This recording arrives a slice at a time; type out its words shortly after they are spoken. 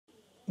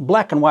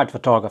Black and white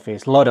photography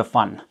is a lot of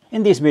fun.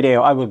 In this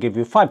video I will give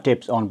you 5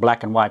 tips on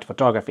black and white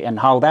photography and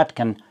how that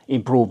can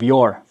improve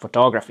your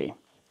photography.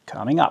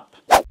 Coming up.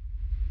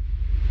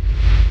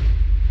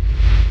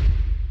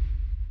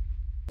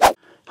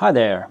 Hi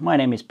there, my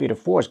name is Peter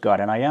Forsgaard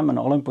and I am an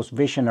Olympus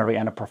visionary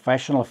and a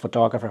professional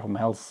photographer from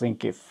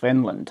Helsinki,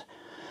 Finland.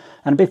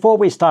 And before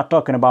we start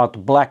talking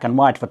about black and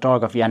white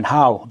photography and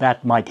how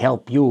that might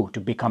help you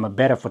to become a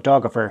better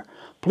photographer,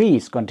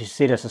 please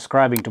consider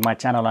subscribing to my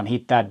channel and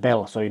hit that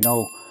bell so you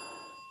know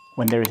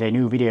when there is a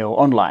new video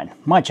online.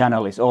 My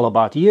channel is all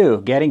about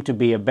you getting to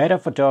be a better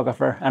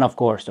photographer and of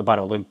course about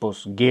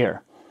Olympus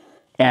gear.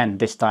 And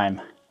this time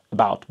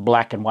about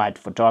black and white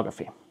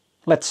photography.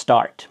 Let's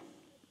start.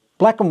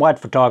 Black and white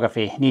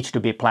photography needs to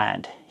be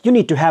planned. You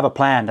need to have a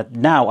plan that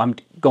now I'm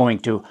going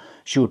to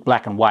shoot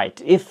black and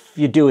white. If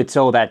you do it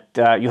so that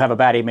you have a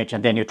bad image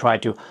and then you try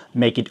to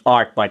make it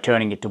art by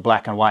turning it to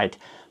black and white,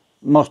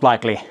 most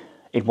likely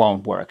it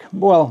won't work.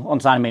 Well, on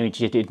some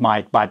images it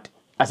might, but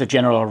as a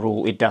general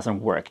rule it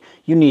doesn't work.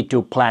 You need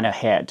to plan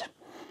ahead.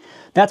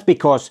 That's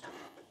because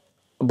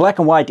black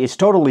and white is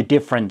totally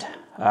different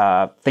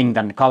thing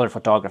than color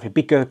photography,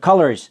 because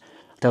colors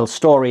tell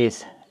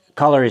stories,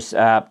 colors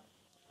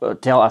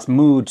tell us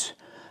moods,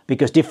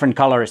 because different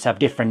colors have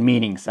different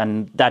meanings,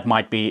 and that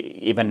might be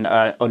even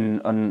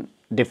on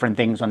different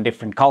things on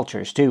different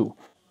cultures too.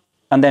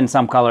 And then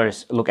some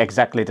colors look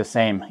exactly the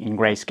same in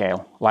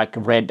grayscale, like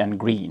red and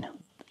green,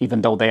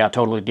 even though they are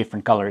totally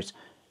different colors,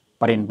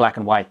 but in black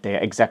and white they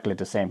are exactly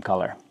the same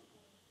color.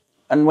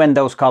 And when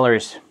those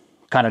colors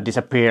kind of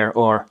disappear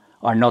or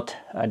are not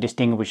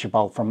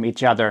distinguishable from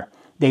each other,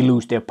 they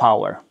lose their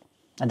power.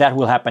 And that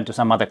will happen to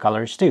some other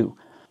colors too.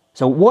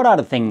 So what are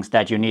the things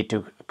that you need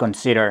to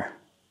consider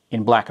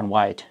in black and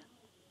white?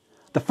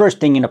 The first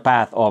thing in the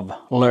path of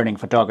learning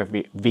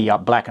photography via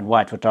black and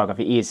white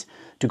photography is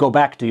to go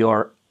back to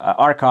your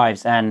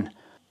archives and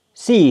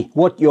see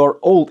what your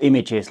old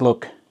images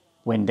look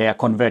when they are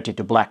converted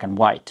to black and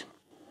white.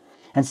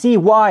 And see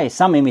why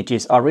some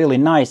images are really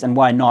nice and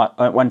why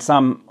not, when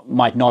some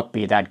might not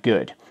be that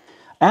good.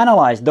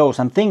 Analyze those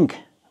and think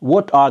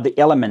what are the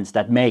elements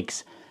that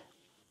makes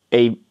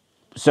a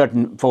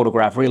certain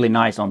photograph really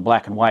nice on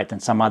black and white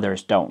and some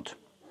others don't.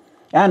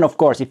 And of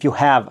course, if you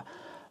have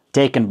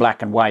taken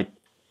black and white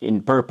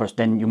in purpose,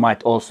 then you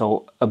might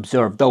also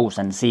observe those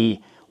and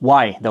see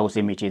why those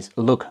images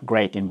look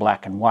great in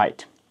black and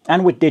white.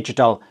 And with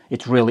digital,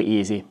 it's really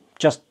easy.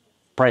 Just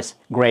press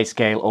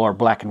grayscale or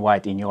black and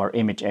white in your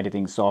image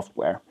editing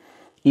software.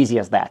 Easy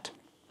as that.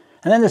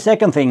 And then the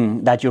second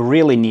thing that you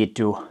really need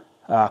to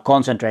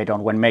concentrate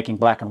on when making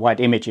black and white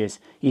images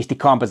is the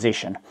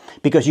composition.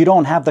 Because you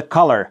don't have the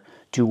color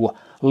to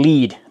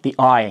lead the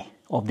eye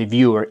of the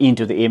viewer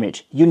into the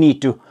image. You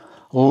need to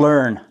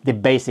learn the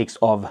basics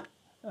of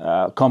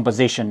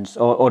compositions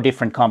or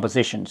different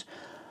compositions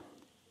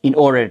in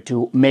order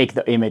to make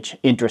the image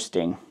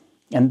interesting.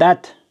 And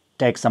that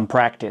takes some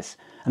practice.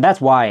 And that's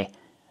why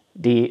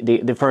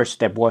the first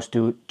step was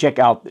to check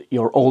out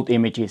your old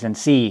images and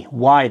see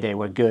why they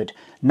were good.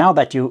 Now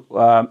that you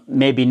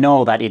maybe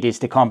know that it is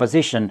the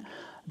composition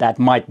that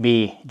might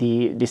be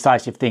the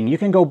decisive thing, you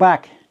can go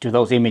back to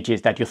those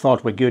images that you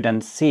thought were good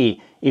and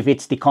see if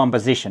it's the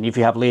composition, if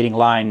you have leading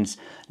lines,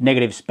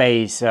 negative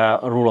space,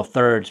 rule of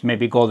thirds,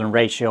 maybe golden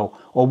ratio,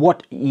 or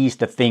what is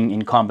the thing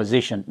in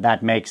composition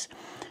that makes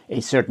a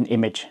certain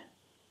image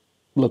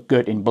look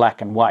good in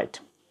black and white.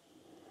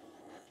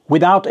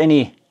 Without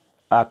any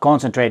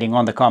concentrating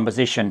on the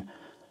composition,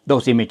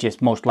 those images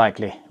most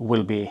likely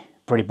will be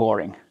pretty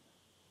boring,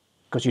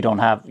 because you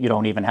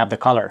don't even have the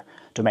color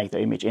to make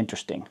the image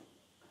interesting.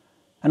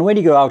 And when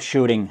you go out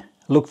shooting,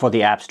 look for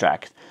the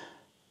abstract,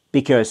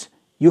 because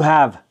you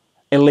have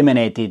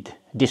eliminated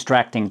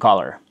distracting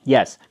color.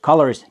 Yes,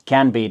 colors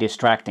can be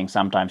distracting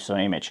sometimes to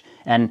an image,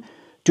 and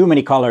too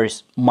many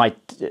colors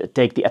might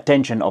take the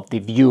attention of the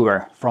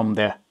viewer from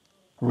the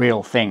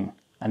real thing,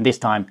 and this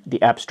time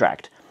the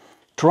abstract.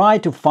 Try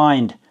to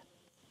find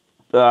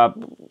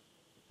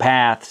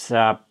paths,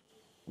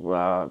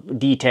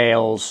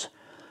 details,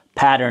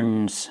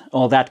 patterns,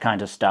 all that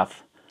kind of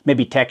stuff,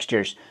 maybe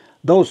textures.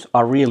 Those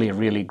are really,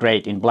 really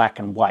great in black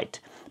and white,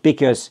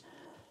 because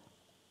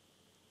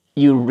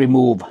you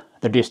remove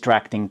the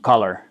distracting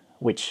color,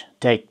 which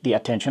take the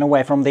attention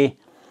away from the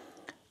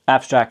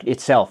abstract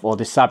itself, or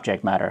the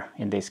subject matter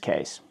in this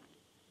case.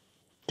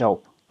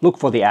 So look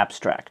for the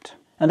abstract.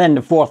 And then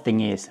the fourth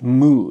thing is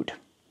mood.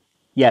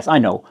 Yes, I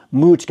know,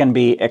 moods can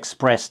be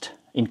expressed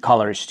in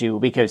colors too,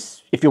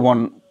 because if you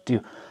want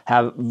to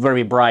have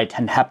very bright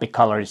and happy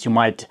colors, you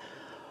might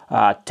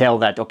tell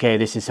that, okay,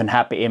 this is a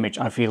happy image,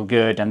 I feel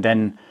good, and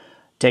then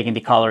taking the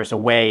colors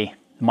away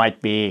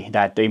might be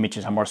that the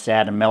images are more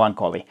sad and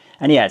melancholy.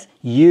 And yes,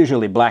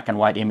 usually black and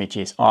white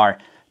images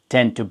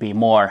tend to be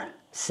more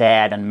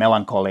sad and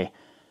melancholy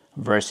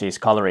versus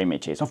color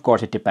images. Of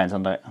course, it depends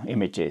on the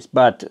images,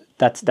 but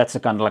that's a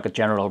kind of like a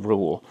general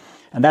rule.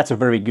 And that's a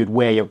very good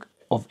way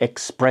of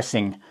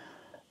expressing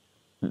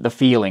the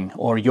feeling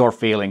or your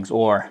feelings,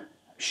 or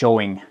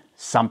showing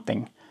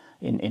something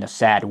in a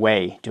sad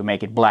way to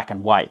make it black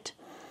and white.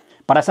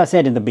 But as I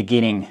said in the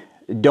beginning,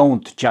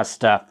 don't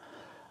just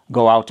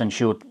go out and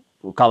shoot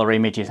color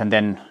images and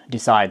then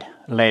decide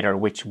later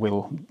which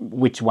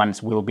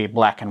ones will be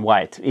black and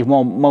white.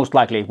 Most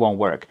likely it won't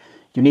work.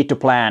 You need to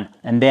plan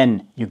and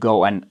then you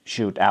go and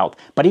shoot out.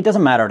 But it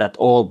doesn't matter that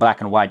all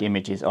black and white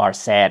images are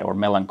sad or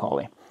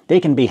melancholy. They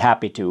can be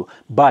happy too,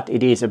 but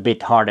it is a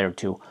bit harder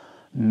to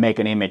make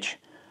an image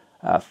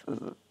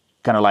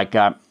kind of like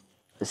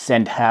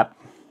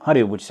how do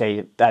you would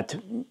say that,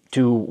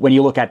 to when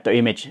you look at the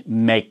image,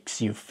 makes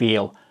you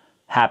feel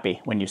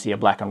happy when you see a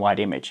black and white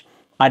image.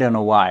 I don't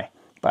know why,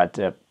 but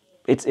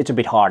it's a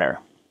bit harder.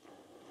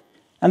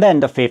 And then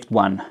the fifth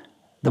one,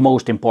 the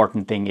most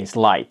important thing, is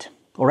light.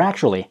 Or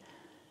actually,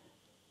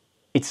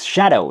 it's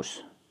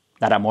shadows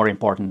that are more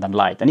important than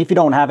light. And if you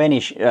don't have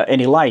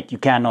any light, you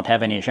cannot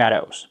have any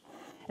shadows.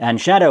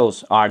 And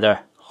shadows are the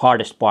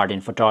hardest part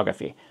in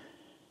photography,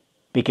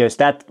 because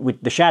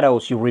with the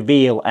shadows you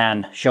reveal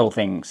and show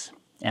things,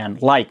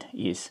 and light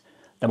is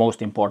the most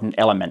important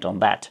element on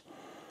that.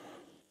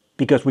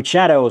 Because with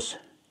shadows,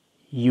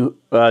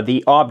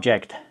 the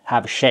object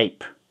have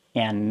shape,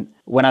 and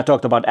when I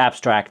talked about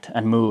abstract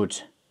and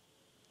moods,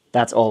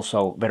 that's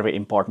also very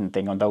important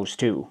thing on those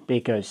two,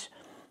 because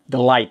the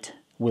light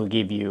will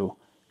give you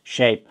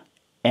shape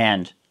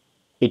and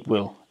it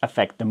will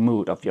affect the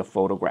mood of your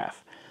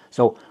photograph.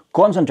 So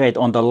concentrate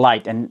on the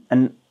light and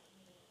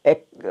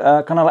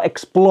kind of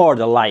explore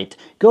the light.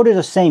 Go to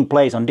the same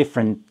place on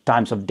different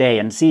times of day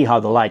and see how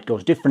the light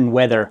goes. Different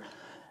weather,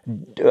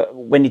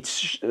 when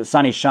it's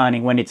sun is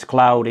shining, when it's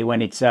cloudy,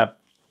 when it's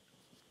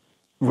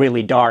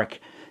really dark.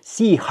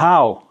 See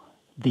how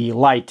the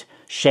light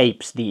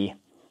shapes the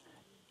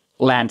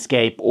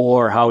landscape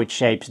or how it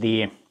shapes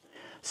the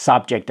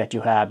subject that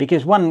you have.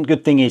 Because one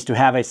good thing is to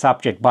have a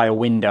subject by a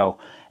window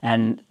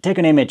and take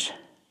an image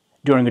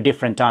during a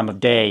different time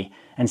of day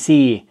and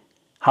see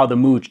how the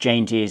mood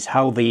changes,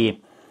 how the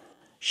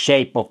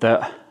shape of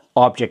the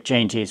object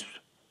changes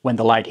when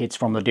the light hits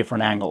from the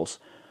different angles.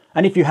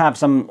 And if you have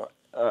some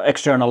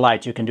external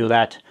light, you can do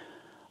that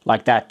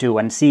like that too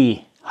and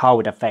see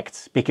how it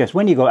affects. Because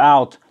when you go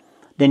out,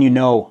 then you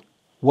know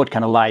what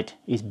kind of light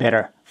is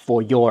better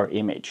for your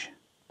image.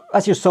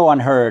 As you saw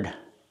and heard,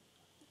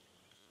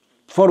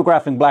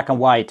 photographing black and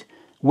white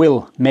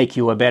will make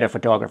you a better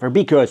photographer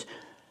because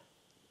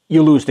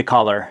you lose the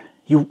color.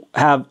 You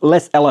have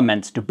less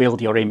elements to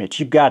build your image.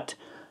 You got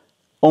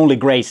only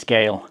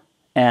grayscale,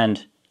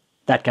 and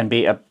that can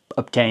be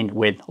obtained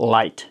with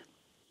light.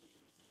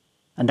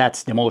 And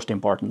that's the most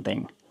important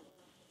thing,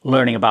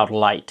 learning about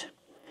light.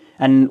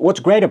 And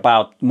what's great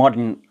about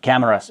modern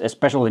cameras,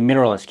 especially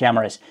mirrorless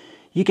cameras,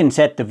 you can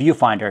set the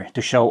viewfinder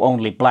to show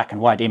only black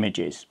and white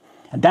images.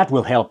 And that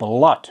will help a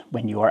lot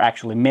when you are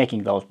actually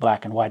making those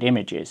black and white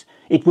images.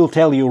 It will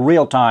tell you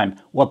real time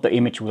what the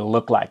image will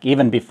look like,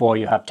 even before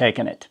you have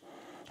taken it.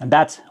 And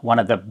that's one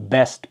of the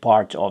best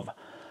parts of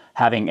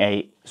having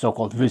a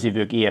so-called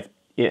VisiView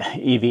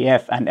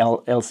EVF and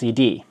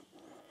LCD.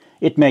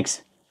 It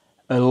makes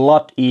a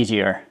lot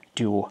easier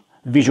to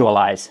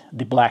visualize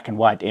the black and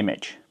white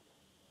image.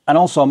 And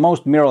also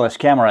most mirrorless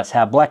cameras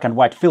have black and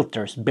white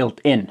filters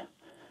built in.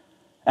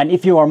 And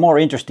if you are more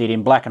interested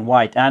in black and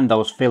white and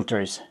those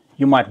filters,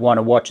 you might want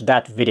to watch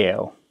that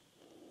video.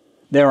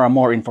 There are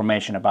more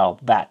information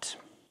about that.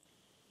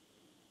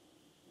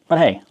 But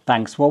hey,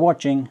 thanks for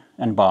watching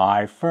and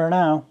bye for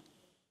now.